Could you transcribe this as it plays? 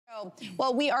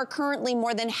Well, we are currently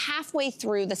more than halfway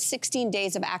through the 16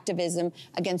 days of activism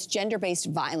against gender-based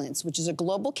violence, which is a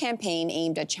global campaign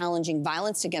aimed at challenging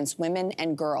violence against women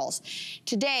and girls.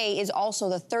 Today is also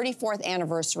the 34th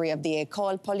anniversary of the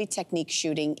École Polytechnique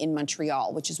shooting in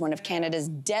Montreal, which is one of Canada's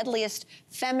deadliest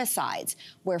femicides,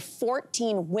 where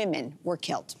 14 women were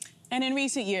killed. And in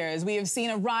recent years, we have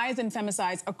seen a rise in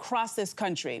femicides across this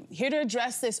country. Here to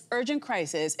address this urgent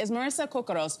crisis is Marissa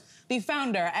Kokkoros, the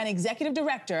founder and executive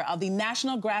director of the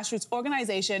national grassroots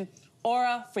organization,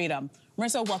 Aura Freedom.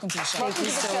 Marissa, welcome to the show. Thank you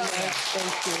so much.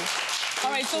 Thank you. All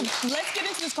right, so let's get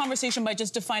into this conversation by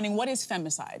just defining what is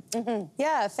femicide.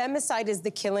 Yeah, femicide is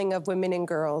the killing of women and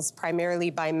girls,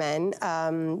 primarily by men,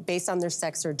 based on their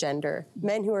sex or gender.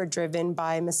 Men who are driven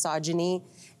by misogyny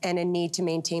and a need to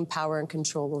maintain power and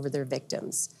control over their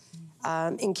victims.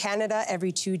 In Canada,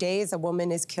 every 2 days, a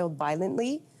woman is killed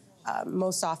violently,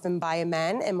 most often by a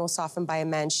man, and most often by a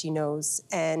man she knows.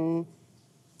 And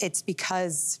it's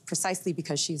precisely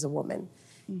because she's a woman.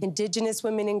 Indigenous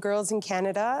women and girls in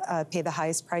Canada pay the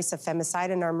highest price of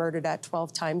femicide and are murdered at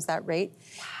 12 times that rate.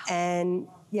 Wow. And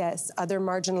yes, other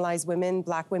marginalized women,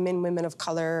 Black women, women of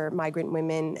color, migrant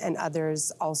women, and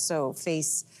others also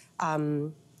face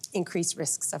increased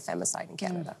risks of femicide in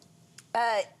Canada.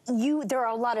 There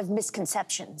are a lot of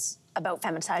misconceptions about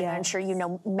femicide, and I'm sure you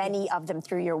know many of them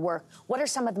through your work. What are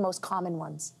some of the most common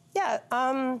ones? Yeah,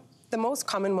 the most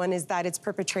common one is that it's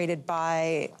perpetrated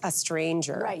by a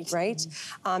stranger, right?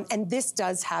 And this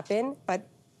does happen, but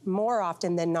more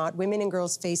often than not, women and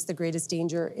girls face the greatest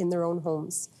danger in their own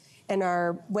homes. And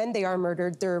when they are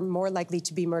murdered, they're more likely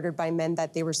to be murdered by men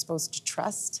that they were supposed to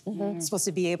trust, supposed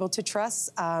to be able to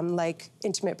trust, like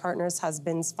intimate partners,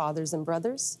 husbands, fathers, and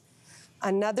brothers.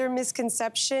 Another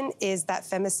misconception is that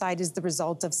femicide is the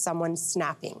result of someone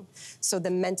snapping. So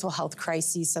the mental health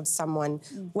crises of someone,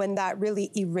 when that really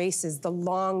erases the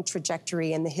long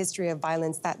trajectory and the history of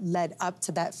violence that led up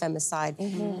to that femicide.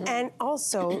 And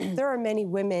also, there are many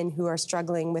women who are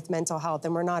struggling with mental health,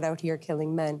 and we're not out here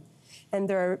killing men. And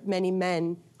there are many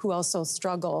men who also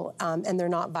struggle, and they're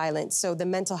not violent. So the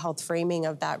mental health framing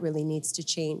of that really needs to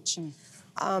change.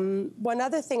 One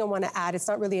other thing I want to add, it's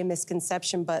not really a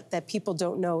misconception, but that people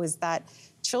don't know, is that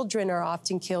children are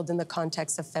often killed in the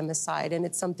context of femicide, and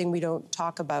it's something we don't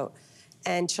talk about.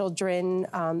 And children,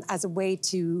 as a way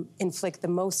to inflict the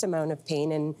most amount of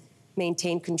pain and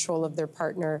maintain control of their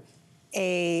partner,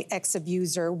 an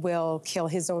ex-abuser will kill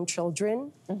his own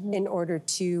children in order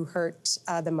to hurt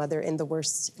the mother in the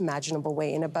worst imaginable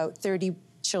way. And about 30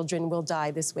 children will die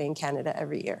this way in Canada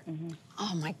every year.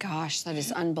 Oh my gosh, that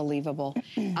is unbelievable.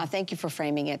 Thank you for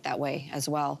framing it that way as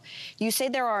well. You say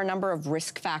there are a number of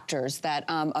risk factors that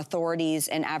authorities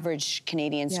and average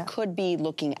Canadians could be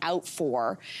looking out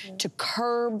for to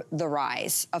curb the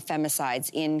rise of femicides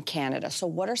in Canada. So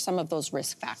what are some of those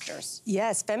risk factors?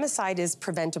 Yes, femicide is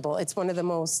preventable. It's one of the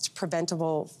most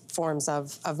preventable forms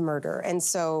of murder. And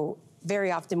so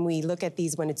very often we look at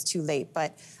these when it's too late,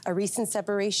 but a recent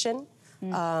separation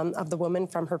of the woman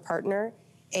from her partner,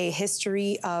 a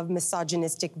history of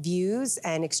misogynistic views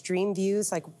and extreme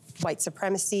views like white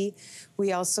supremacy.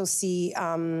 We also see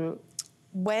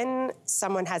when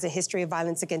someone has a history of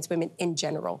violence against women in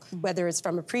general, whether it's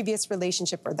from a previous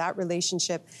relationship or that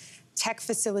relationship,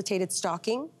 tech-facilitated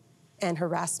stalking and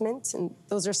harassment, and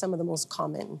those are some of the most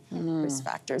common risk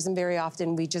factors. And very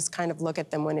often we just kind of look at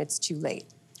them when it's too late.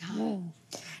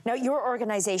 Now, your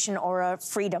organization, Aura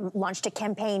Freedom, launched a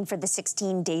campaign for the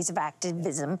 16 days of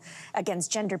activism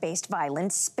against gender-based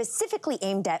violence, specifically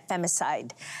aimed at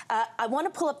femicide. I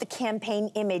want to pull up the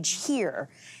campaign image here.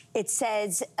 It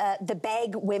says, the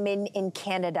bag women in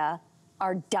Canada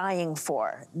are dying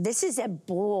for. This is a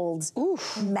bold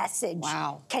message.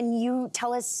 Wow. Can you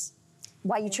tell us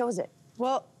why you chose it?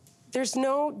 Well, there's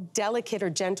no delicate or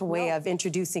gentle way of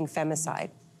introducing femicide.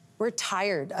 We're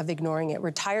tired of ignoring it.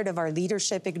 We're tired of our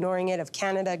leadership ignoring it, of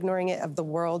Canada ignoring it, of the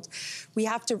world. We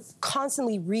have to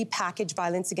constantly repackage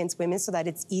violence against women so that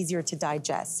it's easier to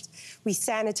digest. We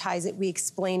sanitize it, we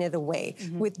explain it away.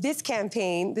 With this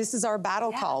campaign, this is our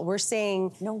battle call. We're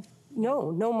saying, no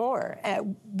more.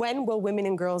 When will women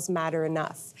and girls matter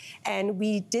enough? And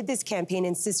we did this campaign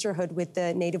in sisterhood with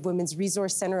the Native Women's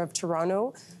Resource Centre of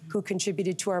Toronto, who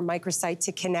contributed to our microsite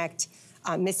to connect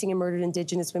missing and murdered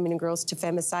Indigenous women and girls to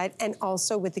femicide, and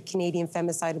also with the Canadian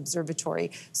Femicide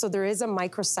Observatory. So there is a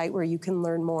microsite where you can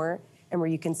learn more and where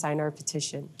you can sign our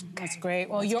petition. That's great.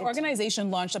 Well, your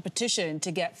organization launched a petition to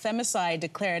get femicide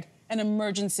declared an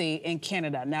emergency in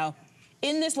Canada. Now,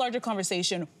 in this larger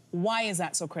conversation, why is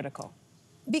that so critical?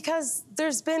 Because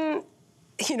there's been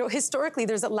you know, historically,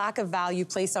 there's a lack of value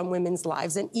placed on women's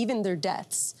lives and even their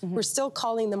deaths. We're still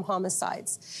calling them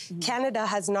homicides. Canada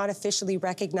has not officially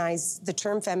recognized the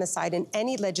term femicide in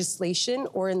any legislation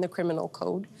or in the criminal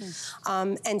code.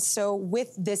 And so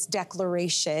with this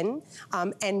declaration,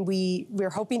 and we're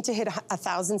hoping to hit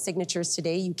 1,000 signatures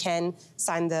today. You can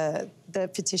sign the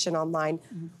petition online.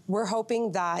 We're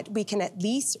hoping that we can at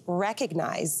least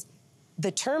recognize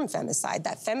the term femicide,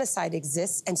 that femicide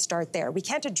exists, and start there. We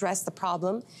can't address the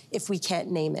problem if we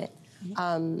can't name it.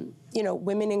 You know,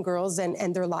 women and girls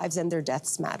and their lives and their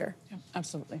deaths matter. Yeah,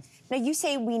 absolutely. Now, you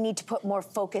say we need to put more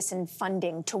focus and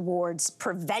funding towards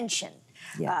prevention,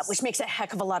 which makes a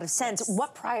heck of a lot of sense.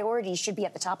 What priorities should be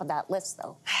at the top of that list,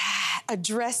 though?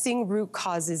 Addressing root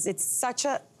causes. It's such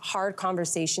a hard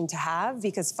conversation to have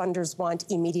because funders want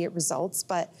immediate results,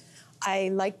 but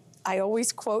I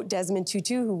always quote Desmond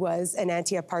Tutu, who was an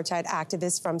anti-apartheid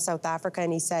activist from South Africa,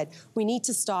 and he said, we need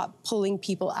to stop pulling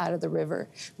people out of the river.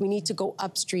 We need to go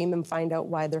upstream and find out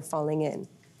why they're falling in.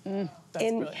 That's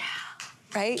brilliant.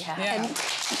 Right? Yeah. And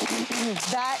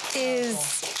that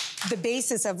is the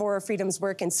basis of Aura Freedom's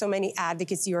work and so many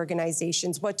advocacy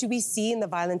organizations. What do we see in the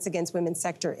violence against women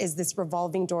sector is this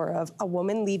revolving door of a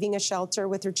woman leaving a shelter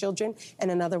with her children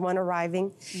and another one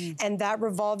arriving. And that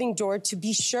revolving door, to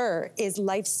be sure, is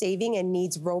life-saving and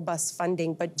needs robust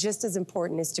funding, but just as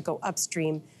important is to go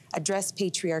upstream, address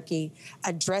patriarchy,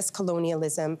 address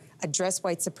colonialism, address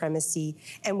white supremacy,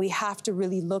 and we have to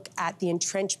really look at the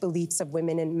entrenched beliefs of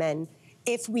women and men.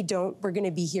 If we don't, we're going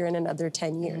to be here in another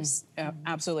 10 years. Yeah,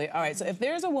 absolutely. All right, so if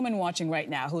there's a woman watching right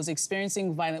now who's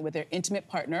experiencing violence with their intimate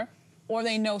partner, or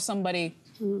they know somebody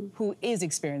who is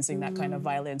experiencing that kind of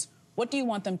violence, what do you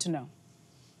want them to know?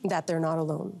 That they're not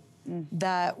alone.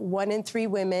 That 1 in 3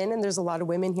 women, and there's a lot of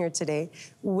women here today,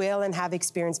 will and have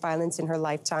experienced violence in her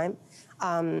lifetime.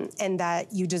 And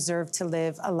that you deserve to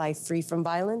live a life free from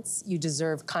violence. You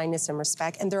deserve kindness and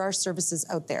respect. And there are services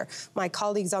out there. My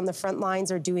colleagues on the front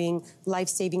lines are doing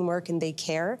life-saving work and they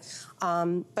care.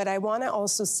 But I want to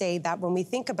also say that when we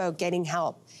think about getting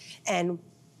help and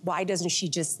why doesn't she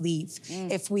just leave?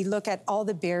 If we look at all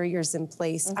the barriers in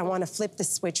place, I want to flip the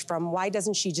switch from why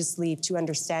doesn't she just leave to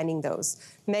understanding those.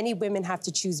 Many women have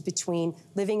to choose between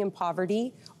living in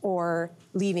poverty or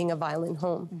leaving a violent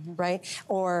home, right?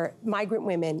 Or migrant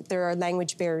women, there are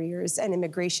language barriers and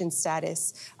immigration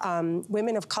status.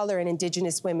 Women of color and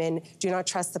Indigenous women do not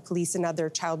trust the police and other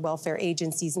child welfare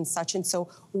agencies and such. And so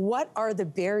what are the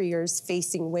barriers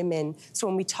facing women? So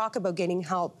when we talk about getting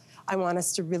help, I want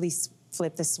us to really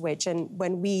flip the switch. And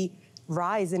when we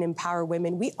rise and empower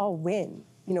women, we all win.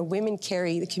 You know, women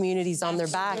carry the communities on their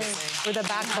backs. We're the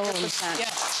backbone.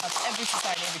 Yes, of every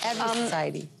society. Every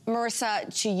society.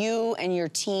 Marissa, to you and your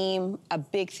team, a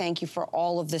big thank you for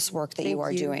all of this work that you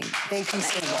are doing. Thank you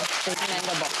so much.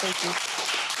 Commendable. Thank you.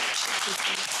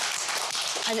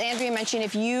 As Andrea mentioned,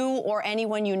 if you or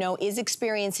anyone you know is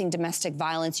experiencing domestic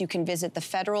violence, you can visit the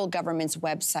federal government's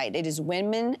website. It is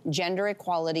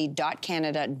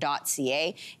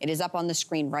womengenderequality.canada.ca. It is up on the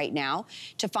screen right now.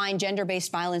 To find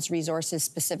gender-based violence resources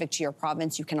specific to your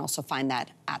province, you can also find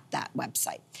that at that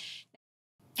website.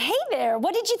 Hey there,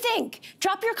 what did you think?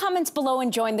 Drop your comments below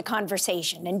and join the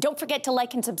conversation. And don't forget to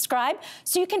like and subscribe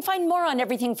so you can find more on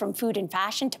everything from food and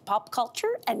fashion to pop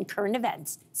culture and current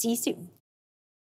events. See you soon.